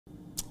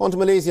On to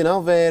Malaysia now,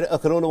 where a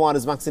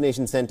coronavirus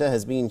vaccination centre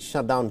has been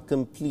shut down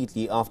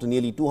completely after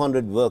nearly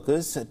 200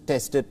 workers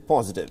tested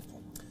positive.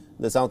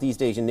 The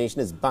Southeast Asian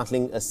nation is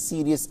battling a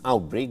serious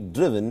outbreak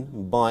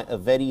driven by a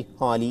very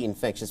highly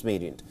infectious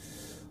variant.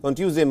 On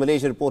Tuesday,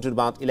 Malaysia reported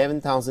about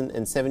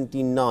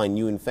 11,079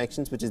 new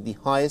infections, which is the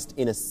highest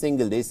in a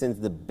single day since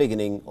the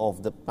beginning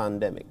of the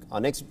pandemic. Our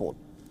next report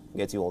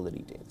gets you all the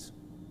details.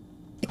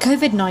 The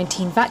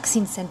COVID-19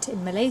 vaccine centre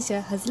in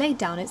Malaysia has laid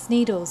down its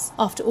needles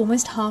after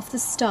almost half the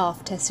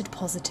staff tested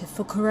positive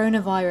for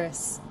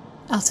coronavirus.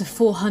 Out of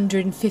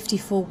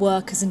 454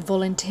 workers and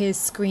volunteers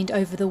screened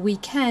over the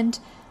weekend,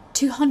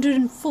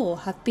 204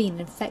 have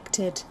been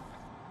infected.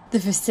 The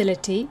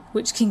facility,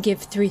 which can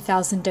give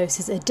 3,000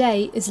 doses a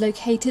day, is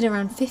located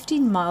around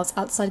 15 miles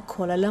outside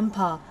Kuala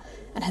Lumpur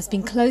and has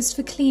been closed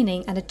for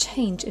cleaning and a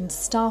change in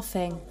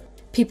staffing.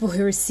 People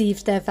who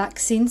received their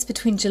vaccines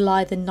between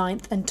July the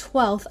 9th and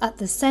 12th at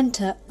the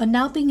centre are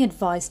now being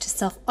advised to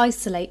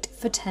self-isolate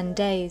for 10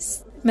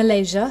 days.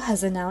 Malaysia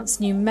has announced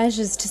new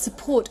measures to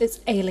support its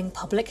ailing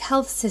public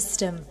health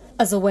system,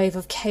 as a wave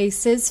of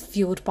cases,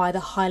 fuelled by the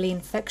highly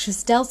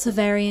infectious Delta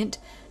variant,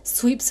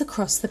 sweeps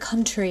across the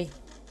country.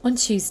 On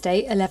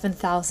Tuesday,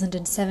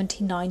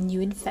 11,079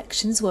 new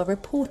infections were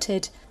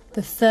reported,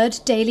 the third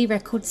daily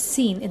record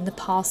seen in the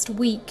past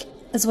week,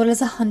 as well as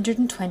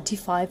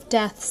 125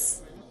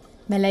 deaths.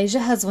 Malaysia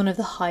has one of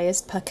the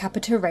highest per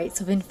capita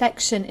rates of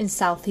infection in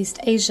Southeast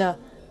Asia,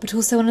 but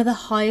also one of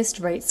the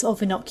highest rates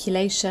of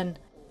inoculation.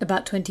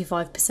 About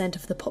 25%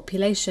 of the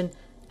population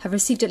have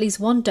received at least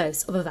one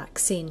dose of a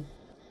vaccine.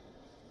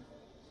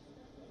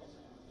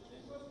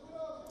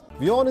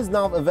 WION is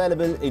now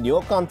available in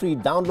your country.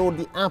 Download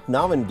the app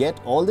now and get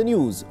all the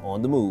news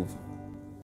on the move.